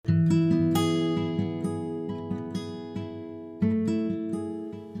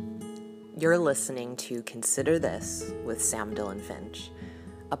You're listening to Consider This with Sam Dillon Finch,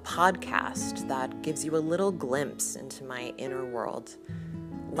 a podcast that gives you a little glimpse into my inner world.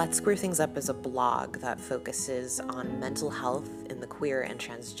 Let's Screw Things Up is a blog that focuses on mental health in the queer and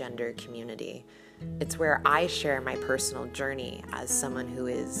transgender community. It's where I share my personal journey as someone who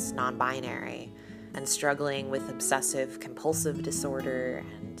is non-binary and struggling with obsessive compulsive disorder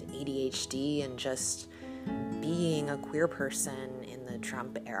and ADHD and just being a queer person in the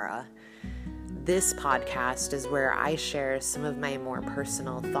Trump era. This podcast is where I share some of my more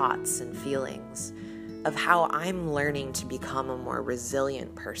personal thoughts and feelings of how I'm learning to become a more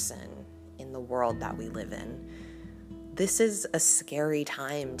resilient person in the world that we live in. This is a scary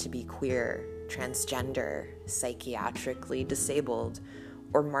time to be queer, transgender, psychiatrically disabled,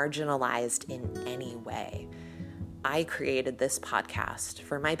 or marginalized in any way. I created this podcast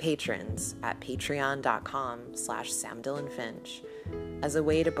for my patrons at patreon.com/SamDillonFinch as a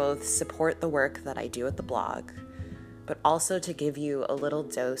way to both support the work that I do at the blog, but also to give you a little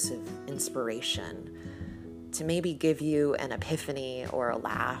dose of inspiration, to maybe give you an epiphany or a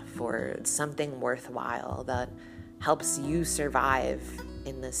laugh or something worthwhile that helps you survive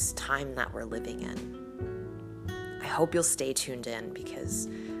in this time that we're living in. I hope you'll stay tuned in because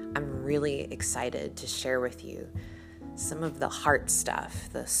I'm really excited to share with you some of the heart stuff,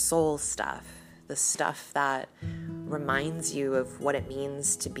 the soul stuff, the stuff that reminds you of what it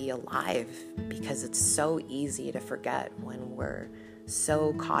means to be alive, because it's so easy to forget when we're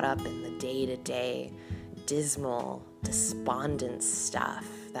so caught up in the day-to-day, dismal, despondent stuff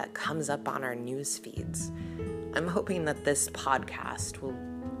that comes up on our news feeds. I'm hoping that this podcast will,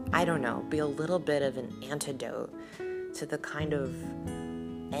 be a little bit of an antidote to the kind of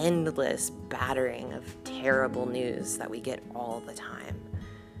endless battering of terrible news that we get all the time.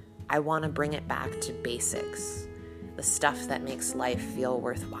 I want to bring it back to basics, the stuff that makes life feel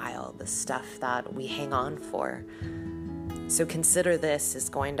worthwhile, the stuff that we hang on for. So Consider This is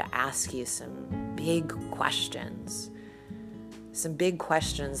going to ask you some big questions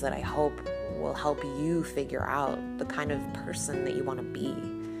that I hope will help you figure out the kind of person that you want to be,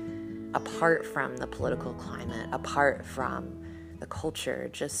 apart from the political climate, apart from the culture,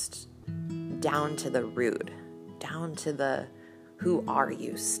 just down to the root, down to the who are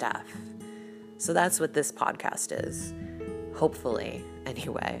you stuff. So that's what this podcast is, hopefully,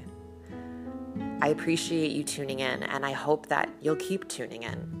 anyway. I appreciate you tuning in, and I hope that you'll keep tuning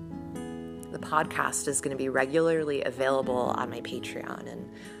in. The podcast is going to be regularly available on my Patreon, and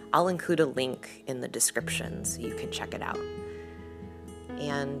I'll include a link in the description so you can check it out.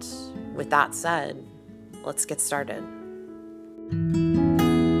 And with that said, let's get started.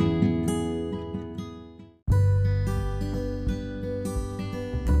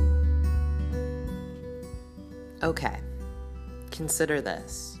 Okay, consider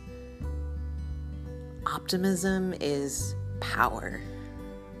this. Optimism is power.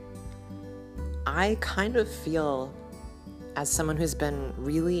 I kind of feel, as someone who's been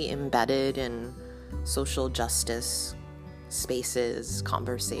really embedded in social justice spaces,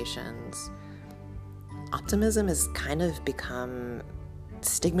 conversations, optimism has kind of become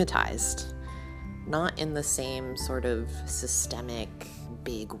stigmatized, not in the same sort of systemic,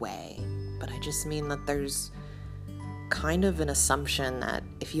 big way, but I just mean that there's kind of an assumption that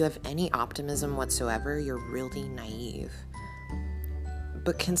if you have any optimism whatsoever, you're really naive.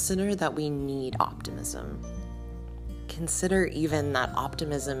 But consider that we need optimism. Consider even that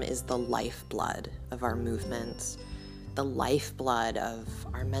optimism is the lifeblood of our movements, the lifeblood of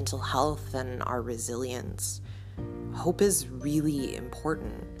our mental health and our resilience. Hope is really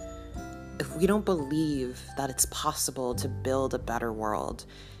important. If we don't believe that it's possible to build a better world,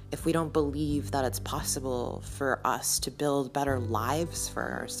 if we don't believe that it's possible for us to build better lives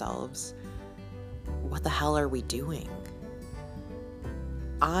for ourselves, what the hell are we doing?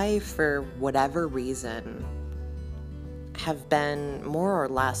 I, for whatever reason, have been more or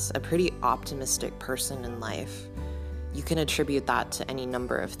less a pretty optimistic person in life. You can attribute that to any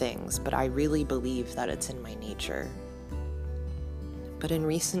number of things, but I really believe that it's in my nature. But in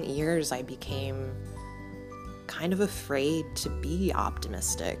recent years, I became kind of afraid to be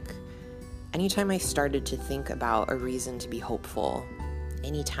optimistic. Anytime I started to think about a reason to be hopeful,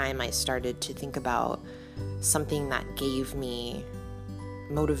 anytime I started to think about something that gave me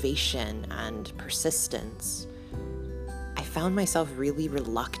motivation and persistence, I found myself really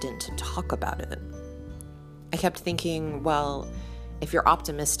reluctant to talk about it. I kept thinking, well, if you're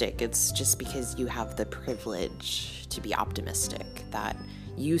optimistic, it's just because you have the privilege to be optimistic, that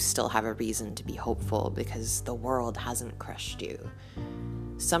you still have a reason to be hopeful because the world hasn't crushed you.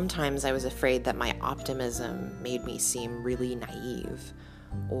 Sometimes I was afraid that my optimism made me seem really naive,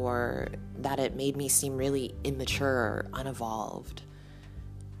 or that it made me seem really immature or unevolved.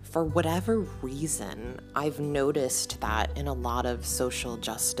 For whatever reason, I've noticed that in a lot of social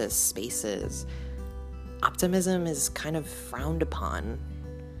justice spaces, optimism is kind of frowned upon.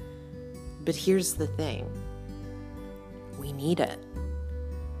 But here's the thing. We need it.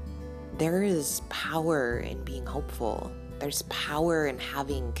 There is power in being hopeful. There's power in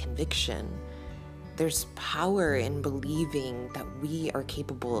having conviction. There's power in believing that we are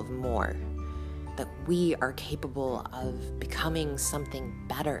capable of more, that we are capable of becoming something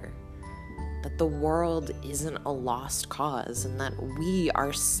better, that the world isn't a lost cause, and that we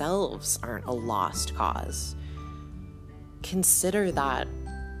ourselves aren't a lost cause. Consider that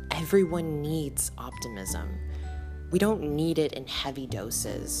everyone needs optimism. We don't need it in heavy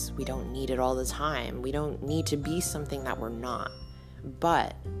doses. We don't need it all the time. We don't need to be something that we're not.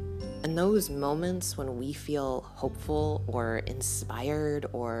 But in those moments when we feel hopeful or inspired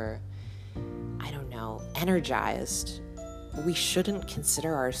or, energized, we shouldn't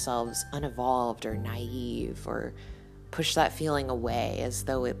consider ourselves unevolved or naive or push that feeling away as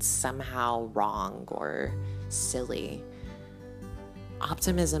though it's somehow wrong or silly.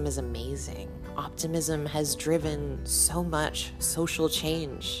 Optimism is amazing. Optimism has driven so much social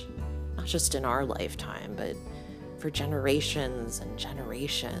change, not just in our lifetime, but for generations and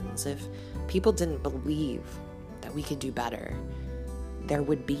generations. If people didn't believe that we could do better, there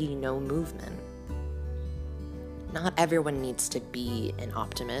would be no movement. Not everyone needs to be an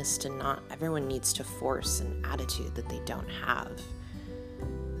optimist, and not everyone needs to force an attitude that they don't have.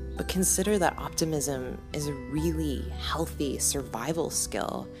 But consider that optimism is a really healthy survival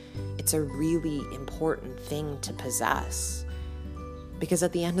skill. It's a really important thing to possess. Because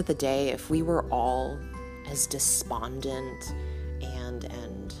at the end of the day, if we were all as despondent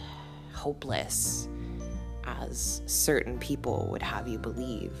and hopeless as certain people would have you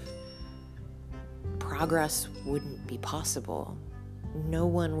believe, progress wouldn't be possible. No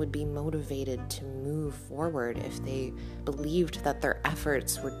one would be motivated to move forward if they believed that their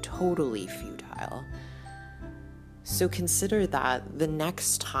efforts were totally futile. So consider that the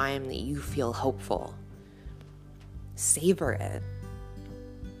next time that you feel hopeful, savor it.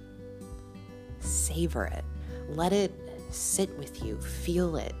 Savor it. Let it sit with you.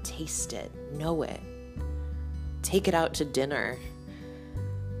 Feel it. Taste it. Know it. Take it out to dinner.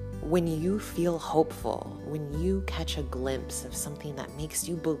 When you feel hopeful, when you catch a glimpse of something that makes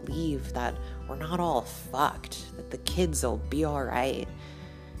you believe that we're not all fucked, that the kids will be all right,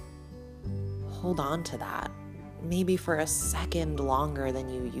 hold on to that. Maybe for a second longer than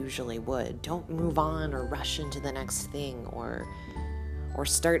you usually would. Don't move on or rush into the next thing or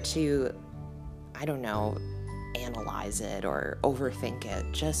start to, analyze it or overthink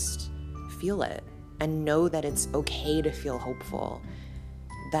it. Just feel it and know that it's okay to feel hopeful.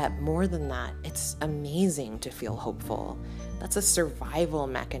 That more than that, it's amazing to feel hopeful. That's a survival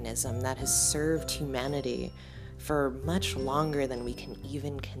mechanism that has served humanity for much longer than we can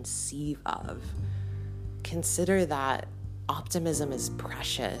even conceive of. Consider that optimism is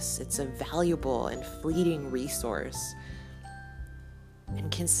precious. It's a valuable and fleeting resource. And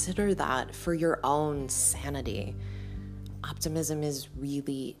consider that for your own sanity, optimism is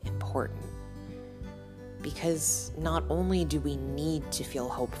really important. Because not only do we need to feel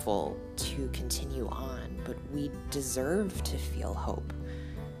hopeful to continue on, but we deserve to feel hope.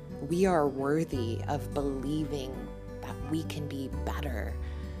 We are worthy of believing that we can be better,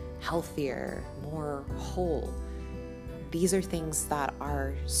 healthier, more whole. These are things that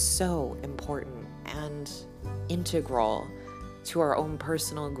are so important and integral to our own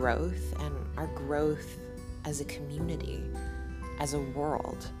personal growth and our growth as a community, as a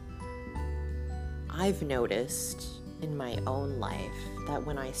world. I've noticed in my own life that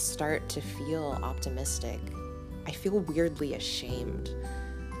when I start to feel optimistic, I feel weirdly ashamed,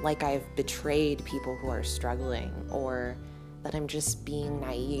 like I've betrayed people who are struggling, or that I'm just being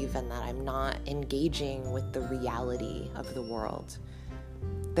naive and that I'm not engaging with the reality of the world.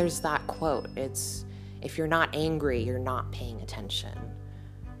 There's that quote, it's, if you're not angry, you're not paying attention.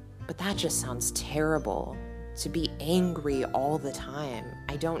 But that just sounds terrible. To be angry all the time,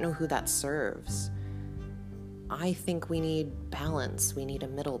 I don't know who that serves. I think we need balance, we need a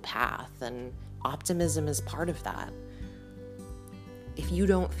middle path, and optimism is part of that. If you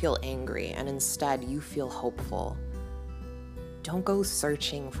don't feel angry and instead you feel hopeful, don't go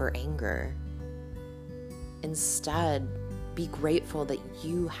searching for anger. Instead, be grateful that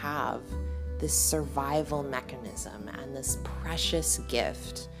you have this survival mechanism and this precious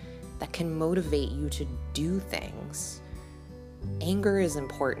gift that can motivate you to do things. Anger is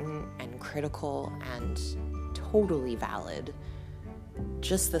important and critical and totally valid,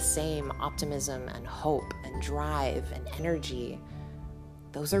 just the same, optimism and hope and drive and energy,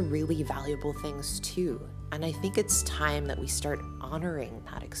 those are really valuable things too. And I think it's time that we start honoring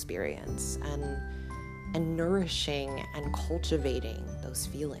that experience and nourishing and cultivating those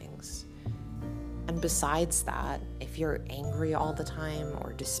feelings. And besides that, if you're angry all the time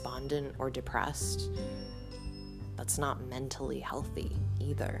or despondent or depressed, that's not mentally healthy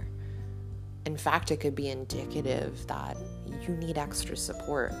either. In fact, it could be indicative that you need extra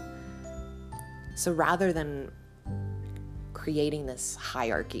support. So rather than creating this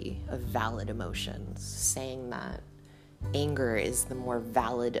hierarchy of valid emotions, saying that anger is the more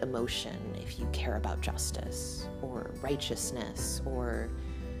valid emotion if you care about justice or righteousness or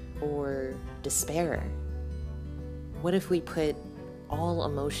despair. What if we put all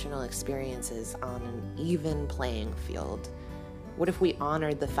emotional experiences on an even playing field? What if we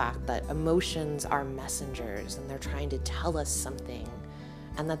honored the fact that emotions are messengers and they're trying to tell us something,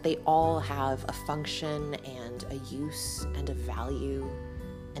 and that they all have a function and a use and a value,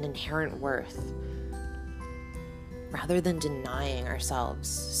 an inherent worth? Rather than denying ourselves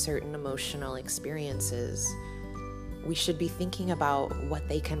certain emotional experiences, we should be thinking about what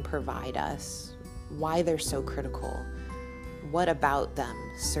they can provide us, why they're so critical, what about them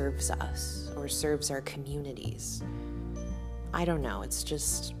serves us or serves our communities. I don't know, it's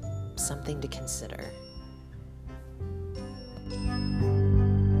just something to consider.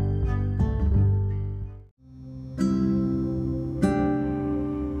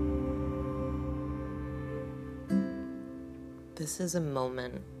 This is a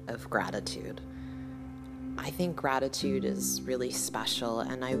moment of gratitude. I think gratitude is really special,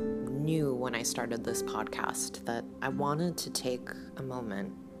 and I knew when I started this podcast that I wanted to take a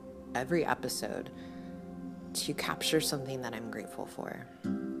moment every episode to capture something that I'm grateful for.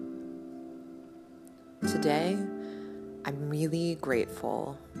 Today, I'm really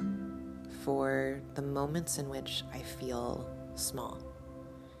grateful for the moments in which I feel small.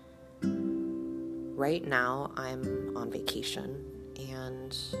 Right now, I'm on vacation,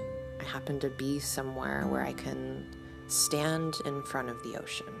 and I happen to be somewhere where I can stand in front of the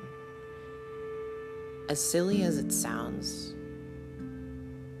ocean. As silly as it sounds,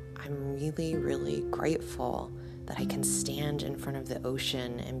 I'm really, really grateful that I can stand in front of the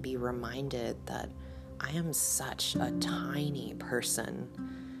ocean and be reminded that I am such a tiny person.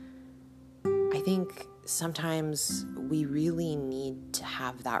 I think sometimes we really need to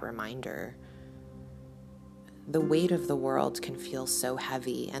have that reminder. The weight of the world can feel so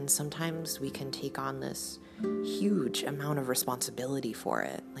heavy, and sometimes we can take on this huge amount of responsibility for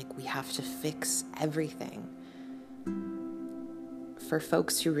it. Like we have to fix everything. For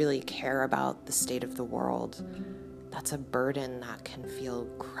folks who really care about the state of the world, that's a burden that can feel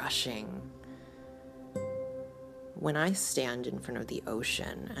crushing. When I stand in front of the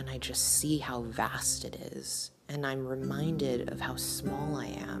ocean and I just see how vast it is, and I'm reminded of how small I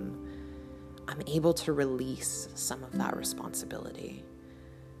am, I'm able to release some of that responsibility.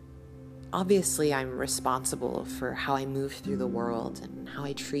 Obviously, I'm responsible for how I move through the world and how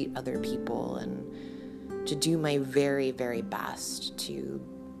I treat other people, and to do my very, very best to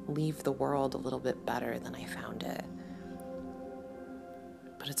leave the world a little bit better than I found it.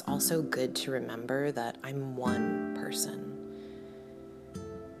 But it's also good to remember that I'm one person.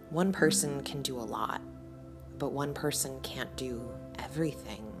 One person can do a lot, but one person can't do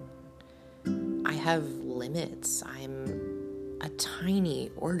everything. I have limits. I'm a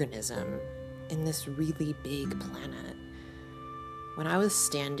tiny organism in this really big planet. When I was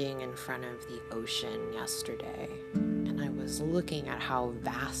standing in front of the ocean yesterday, and I was looking at how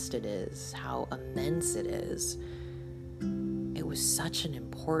vast it is, how immense it is, it was such an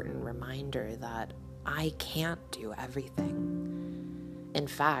important reminder that I can't do everything. In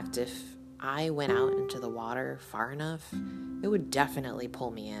fact, if I went out into the water far enough, it would definitely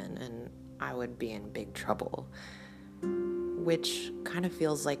pull me in, and I would be in big trouble, which kind of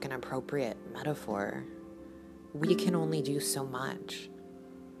feels like an appropriate metaphor. We can only do so much.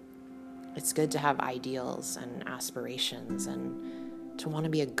 It's good to have ideals and aspirations and to want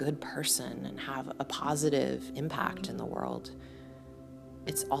to be a good person and have a positive impact in the world.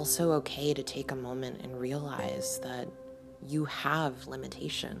 It's also okay to take a moment and realize that you have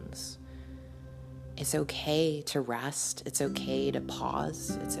limitations. It's okay to rest. It's okay to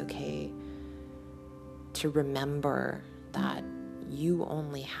pause. It's okay to remember that you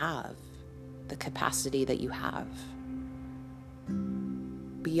only have the capacity that you have.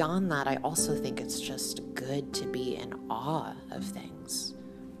 Beyond that, I also think it's just good to be in awe of things.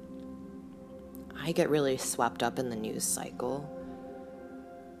 I get really swept up in the news cycle.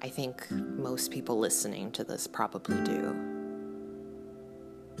 I think most people listening to this probably do.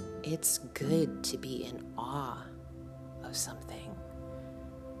 it's good to be in awe of something.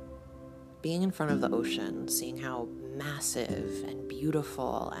 Being in front of the ocean, seeing how massive and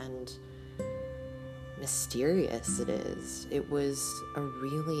beautiful and mysterious it is, it was a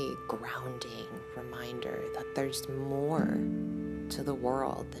really grounding reminder that there's more to the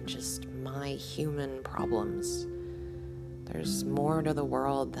world than just my human problems. There's more to the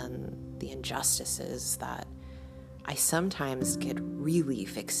world than the injustices that I sometimes get really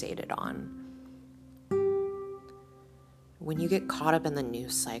fixated on. When you get caught up in the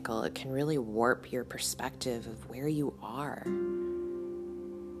news cycle, it can really warp your perspective of where you are.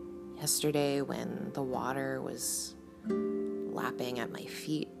 Yesterday, when the water was lapping at my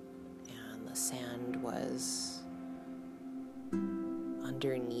feet and the sand was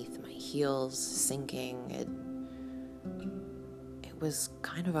underneath my heels, sinking, it was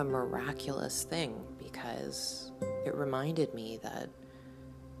kind of a miraculous thing, because it reminded me that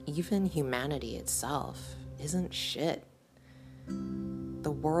even humanity itself isn't shit.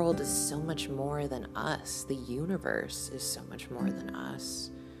 The world is so much more than us. The universe is so much more than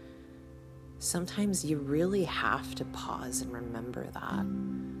us. Sometimes you really have to pause and remember that.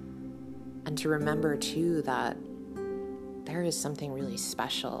 And to remember, too, that there is something really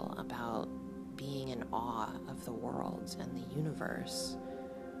special about being in awe of the world and the universe.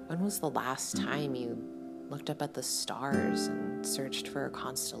 When was the last time you looked up at the stars and searched for a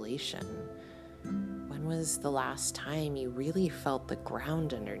constellation? When was the last time you really felt the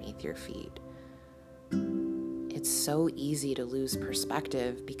ground underneath your feet? It's so easy to lose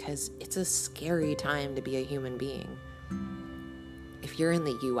perspective because it's a scary time to be a human being. If you're in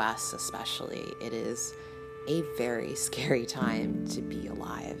the US especially, it is a very scary time to be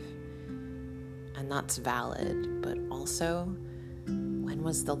alive. And that's valid, but also, when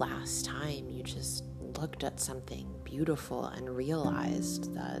was the last time you just looked at something beautiful and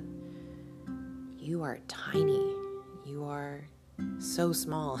realized that you are tiny? You are so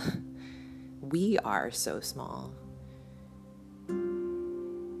small. We are so small.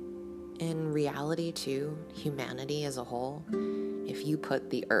 In reality, too, humanity as a whole, if you put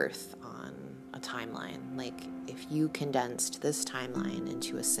the Earth on a timeline, like if you condensed this timeline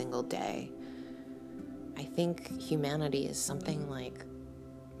into a single day, I think humanity is something like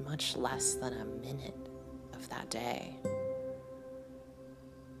much less than a minute of that day.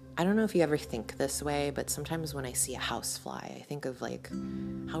 I don't know if you ever think this way, but sometimes when I see a housefly, I think of like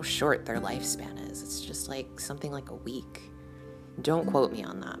how short their lifespan is. It's just like something like a week. Don't quote me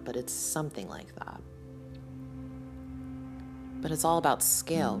on that, but it's something like that. But it's all about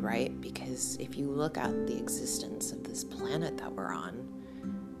scale, right? Because if you look at the existence of this planet that we're on,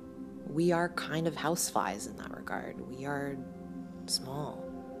 we are kind of houseflies in that regard. We are small,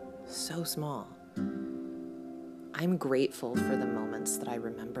 so small. I'm grateful for the moments that I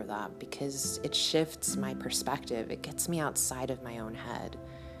remember that, because it shifts my perspective. It gets me outside of my own head.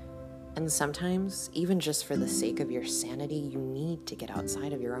 And sometimes, even just for the sake of your sanity, you need to get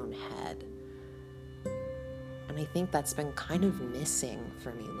outside of your own head. And I think that's been kind of missing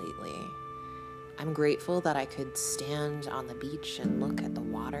for me lately. I'm grateful that I could stand on the beach and look at the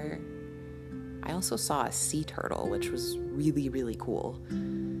water. I also saw a sea turtle, which was really, really cool.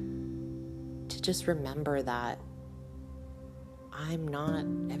 To just remember that I'm not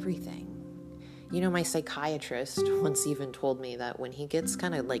everything. You know, my psychiatrist once even told me that when he gets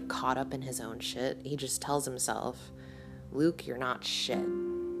kind of like caught up in his own shit, he just tells himself, Luke, you're not shit.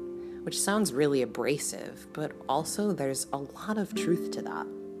 Which sounds really abrasive, but also there's a lot of truth to that.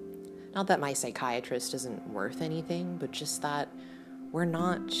 Not that my psychiatrist isn't worth anything, but just that we're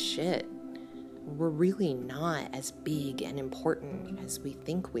not shit. We're really not as big and important as we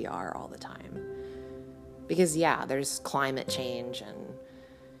think we are all the time. Because yeah, there's climate change, and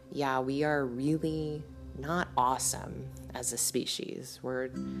yeah, we are really not awesome as a species. We're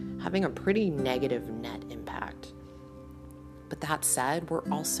having a pretty negative net impact. But that said, we're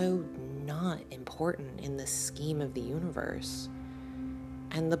also not important in the scheme of the universe.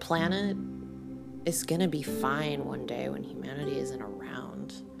 And the planet is gonna be fine one day when humanity isn't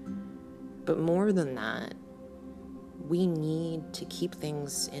around. But more than that, we need to keep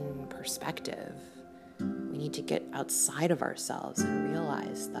things in perspective. We need to get outside of ourselves and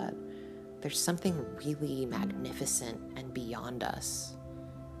realize that there's something really magnificent and beyond us.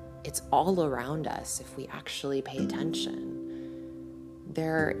 It's all around us if we actually pay attention.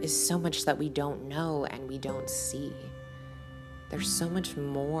 There is so much that we don't know and we don't see. There's so much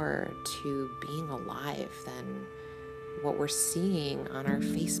more to being alive than what we're seeing on our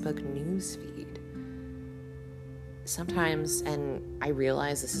Facebook news feed. Sometimes, and I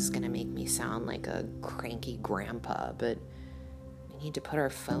realize this is going to make me sound like a cranky grandpa, but need to put our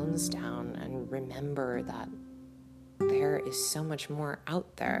phones down and remember that there is so much more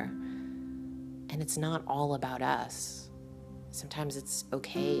out there. And it's not all about us. Sometimes it's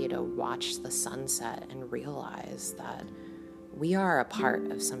okay to watch the sunset and realize that we are a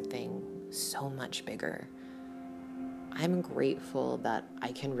part of something so much bigger. I'm grateful that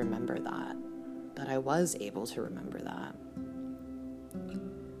I can remember that I was able to remember that.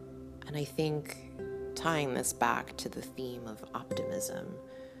 And I think tying this back to the theme of optimism,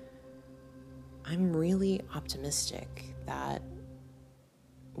 I'm really optimistic that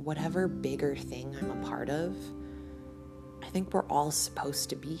whatever bigger thing I'm a part of, I think we're all supposed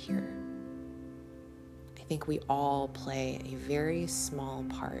to be here. I think we all play a very small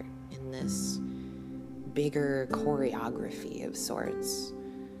part in this bigger choreography of sorts.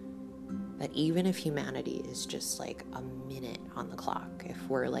 That even if humanity is just like a minute on the clock, if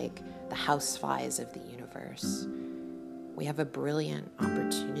we're like the houseflies of the universe, we have a brilliant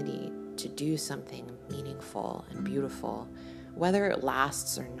opportunity to do something meaningful and beautiful, whether it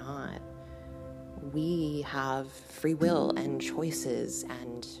lasts or not. We have free will and choices,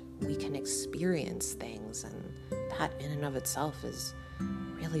 and we can experience things, and that in and of itself is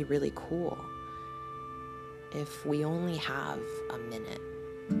really, really cool. If we only have a minute,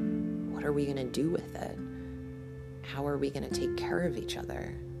 what are we going to do with it? How are we going to take care of each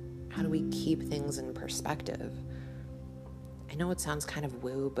other? How do we keep things in perspective? I know it sounds kind of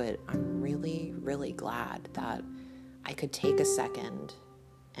woo, but I'm really, really glad that I could take a second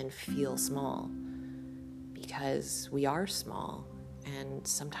and feel small, because we are small, and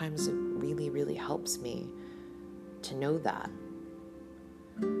sometimes it really, really helps me to know that,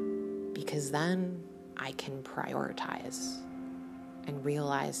 because then I can prioritize and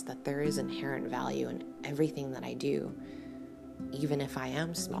realize that there is inherent value in everything that I do, even if I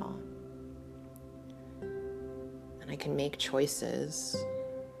am small. And I can make choices,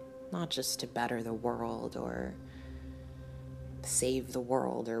 not just to better the world or save the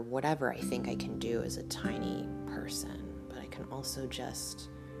world or whatever I think I can do as a tiny person, but I can also just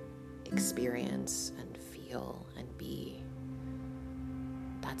experience and feel and be.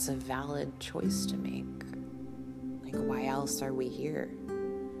 That's a valid choice to make. Like, why else are we here?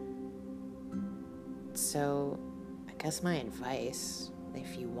 So, I guess my advice,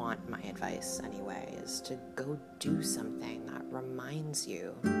 if you want my advice anyway, is to go do something that reminds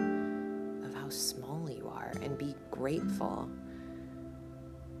you of how small you are, and be grateful.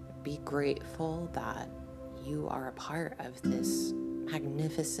 Be grateful that you are a part of this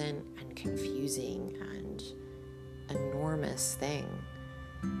magnificent and confusing and enormous thing.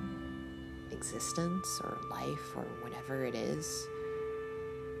 Existence or life or whatever it is.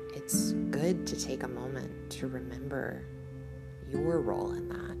 It's good to take a moment to remember your role in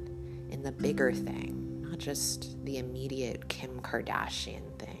that, in the bigger thing, not just the immediate Kim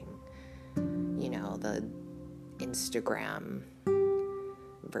Kardashian thing, you know, the Instagram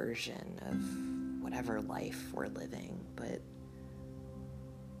version of whatever life we're living, but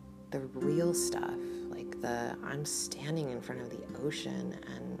the real stuff, like I'm standing in front of the ocean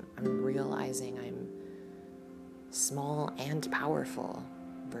and I'm realizing I'm small and powerful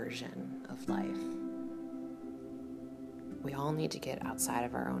version of life. We all need to get outside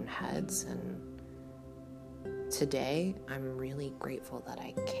of our own heads, and today I'm really grateful that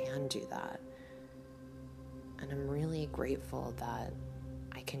I can do that. And I'm really grateful that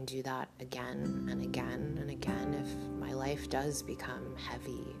I can do that again and again and again if my life does become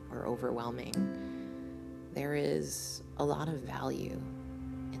heavy or overwhelming. There is a lot of value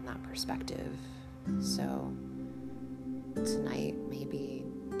in that perspective. So tonight, maybe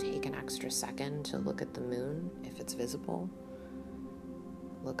take an extra second to look at the moon if it's visible.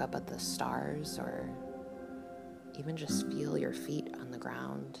 Look up at the stars, or even just feel your feet on the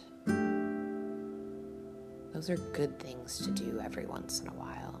ground. Those are good things to do every once in a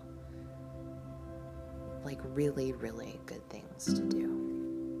while. Like really, really good things to do.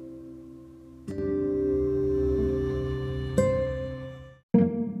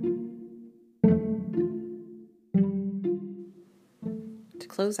 To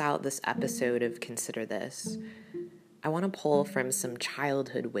close out this episode of Consider This, I want to pull from some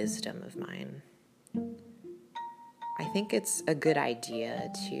childhood wisdom of mine. I think it's a good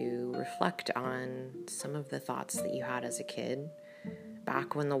idea to reflect on some of the thoughts that you had as a kid,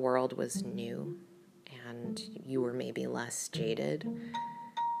 back when the world was new and you were maybe less jaded.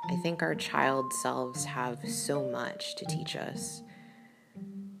 I think our child selves have so much to teach us.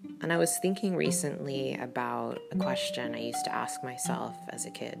 And I was thinking recently about a question I used to ask myself as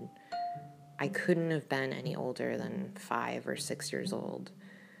a kid. I couldn't have been any older than 5 or 6 years old.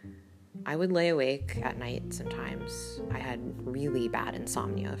 I would lay awake at night sometimes. I had really bad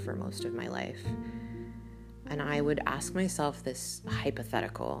insomnia for most of my life. And I would ask myself this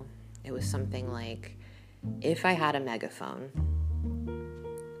hypothetical. It was something like, if I had a megaphone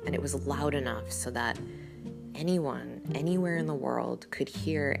and it was loud enough so that anyone, anywhere in the world could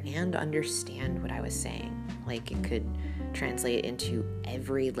hear and understand what I was saying, like it could translate into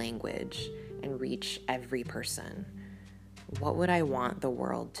every language and reach every person, what would I want the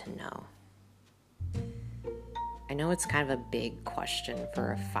world to know? I know it's kind of a big question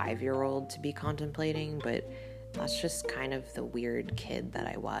for a 5-year-old to be contemplating, but that's just kind of the weird kid that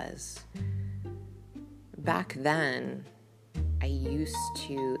I was. Back then, I used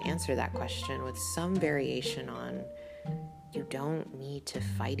to answer that question with some variation on, you don't need to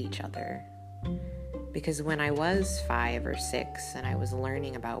fight each other. Because when I was 5 or 6 and I was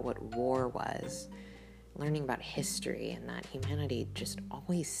learning about what war was, learning about history and that humanity just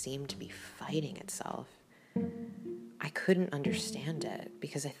always seemed to be fighting itself, I couldn't understand it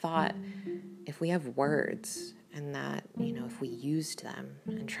because I thought if we have words and that, if we used them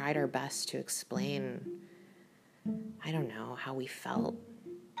and tried our best to explain, I don't know, how we felt,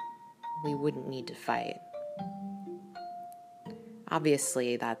 we wouldn't need to fight.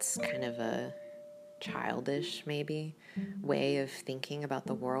 Obviously, that's kind of a childish, maybe, way of thinking about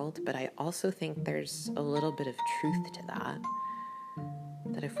the world, but I also think there's a little bit of truth to that.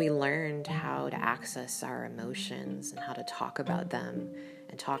 That if we learned how to access our emotions and how to talk about them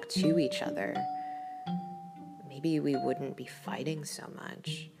and talk to each other, maybe we wouldn't be fighting so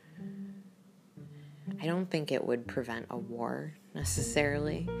much. I don't think it would prevent a war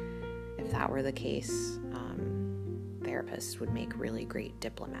necessarily. If that were the case, therapists would make really great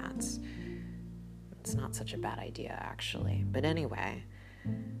diplomats. It's not such a bad idea, actually. But anyway,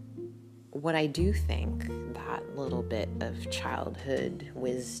 what I do think that little bit of childhood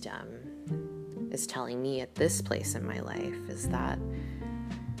wisdom is telling me at this place in my life is that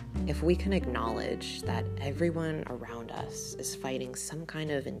if we can acknowledge that everyone around us is fighting some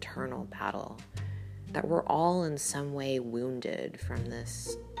kind of internal battle, that we're all in some way wounded from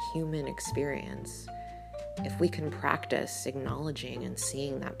this human experience, if we can practice acknowledging and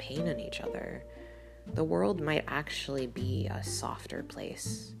seeing that pain in each other, the world might actually be a softer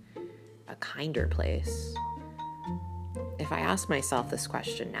place, a kinder place. If I ask myself this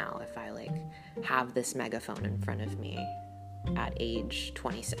question now, if I have this megaphone in front of me at age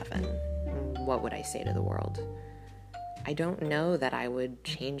 27, what would I say to the world? I don't know that I would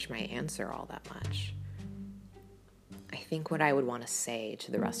change my answer all that much. I think what I would want to say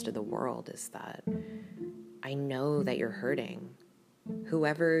to the rest of the world is that I know that you're hurting.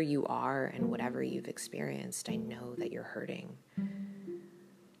 Whoever you are and whatever you've experienced, I know that you're hurting.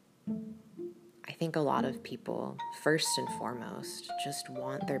 I think a lot of people, first and foremost, just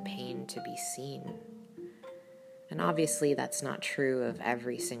want their pain to be seen. And obviously that's not true of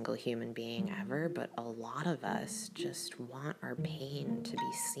every single human being ever, but a lot of us just want our pain to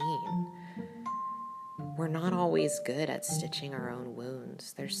be seen. We're not always good at stitching our own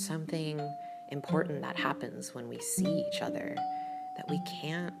wounds. There's something important that happens when we see each other that we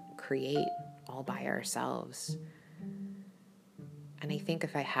can't create all by ourselves. And I think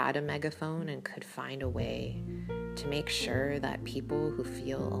if I had a megaphone and could find a way to make sure that people who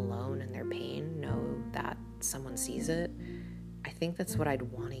feel alone in their pain know that someone sees it, I think that's what I'd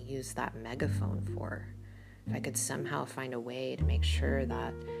want to use that megaphone for. If I could somehow find a way to make sure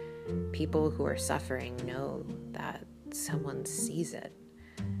that people who are suffering know that someone sees it,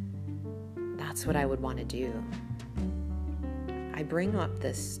 that's what I would want to do. I bring up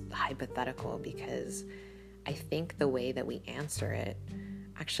this hypothetical because I think the way that we answer it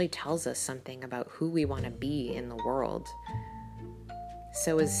actually tells us something about who we want to be in the world.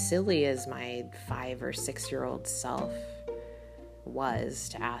 So as silly as my 5 or 6-year-old self was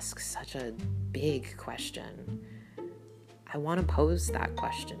to ask such a big question, I want to pose that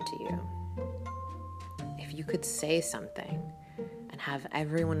question to you. If you could say something and have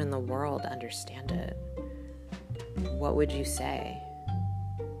everyone in the world understand it, what would you say?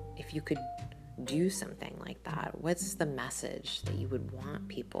 If you could do something like that, what's the message that you would want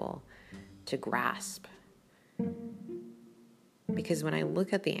people to grasp? Because when I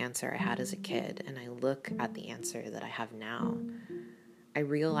look at the answer I had as a kid and I look at the answer that I have now, I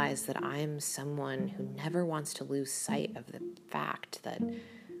realize that I'm someone who never wants to lose sight of the fact that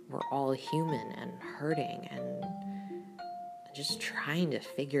we're all human and hurting and just trying to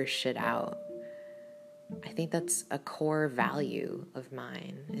figure shit out. I think that's a core value of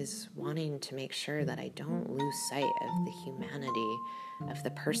mine, is wanting to make sure that I don't lose sight of the humanity of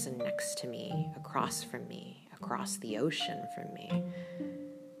the person next to me, across from me, across the ocean from me.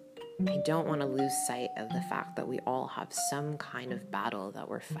 I don't want to lose sight of the fact that we all have some kind of battle that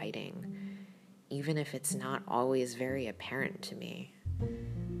we're fighting, even if it's not always very apparent to me.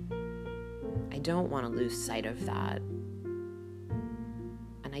 I don't want to lose sight of that.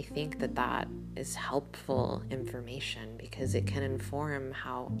 And I think that that is helpful information because it can inform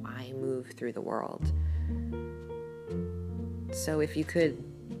how I move through the world. So if you could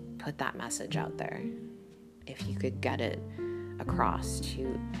put that message out there, if you could get it across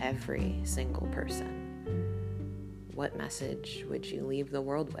to every single person, what message would you leave the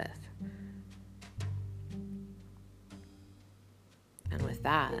world with? And with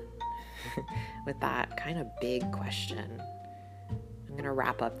that kind of big question, I'm going to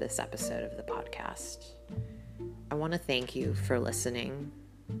wrap up this episode of the podcast. I want to thank you for listening.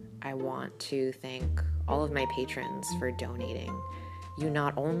 I want to thank all of my patrons for donating. You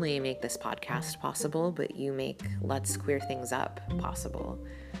not only make this podcast possible, but you make Let's Queer Things Up possible.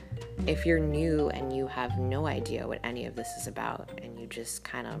 If you're new and you have no idea what any of this is about and you just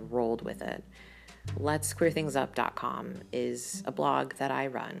kind of rolled with it, letsqueerthingsup.com is a blog that I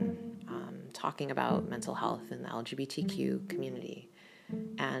run talking about mental health in the LGBTQ community.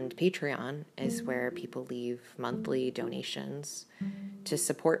 And Patreon is where people leave monthly donations to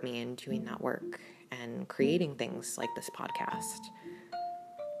support me in doing that work and creating things like this podcast.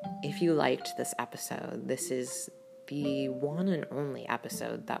 If you liked this episode, this is the one and only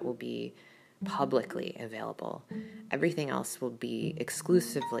episode that will be publicly available. Everything else will be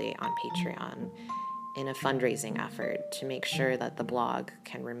exclusively on Patreon in a fundraising effort to make sure that the blog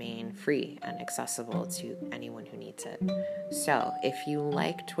can remain free and accessible to anyone who needs it. So if you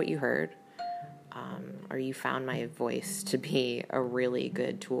liked what you heard, or you found my voice to be a really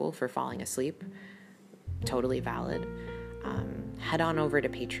good tool for falling asleep, totally valid, head on over to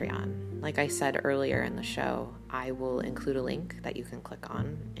Patreon. Like I said earlier in the show, I will include a link that you can click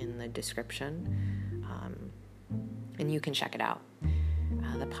on in the description, and you can check it out.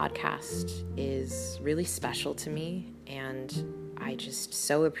 The podcast is really special to me, and I just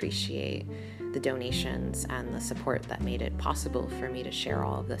so appreciate the donations and the support that made it possible for me to share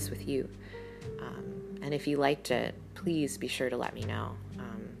all of this with you. And if you liked it, please be sure to let me know.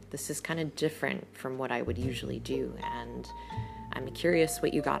 This is kind of different from what I would usually do, and I'm curious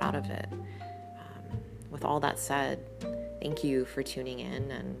what you got out of it. With all that said, thank you for tuning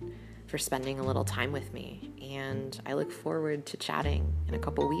in and for spending a little time with me, and I look forward to chatting in a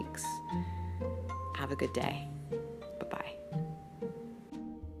couple weeks. Have a good day.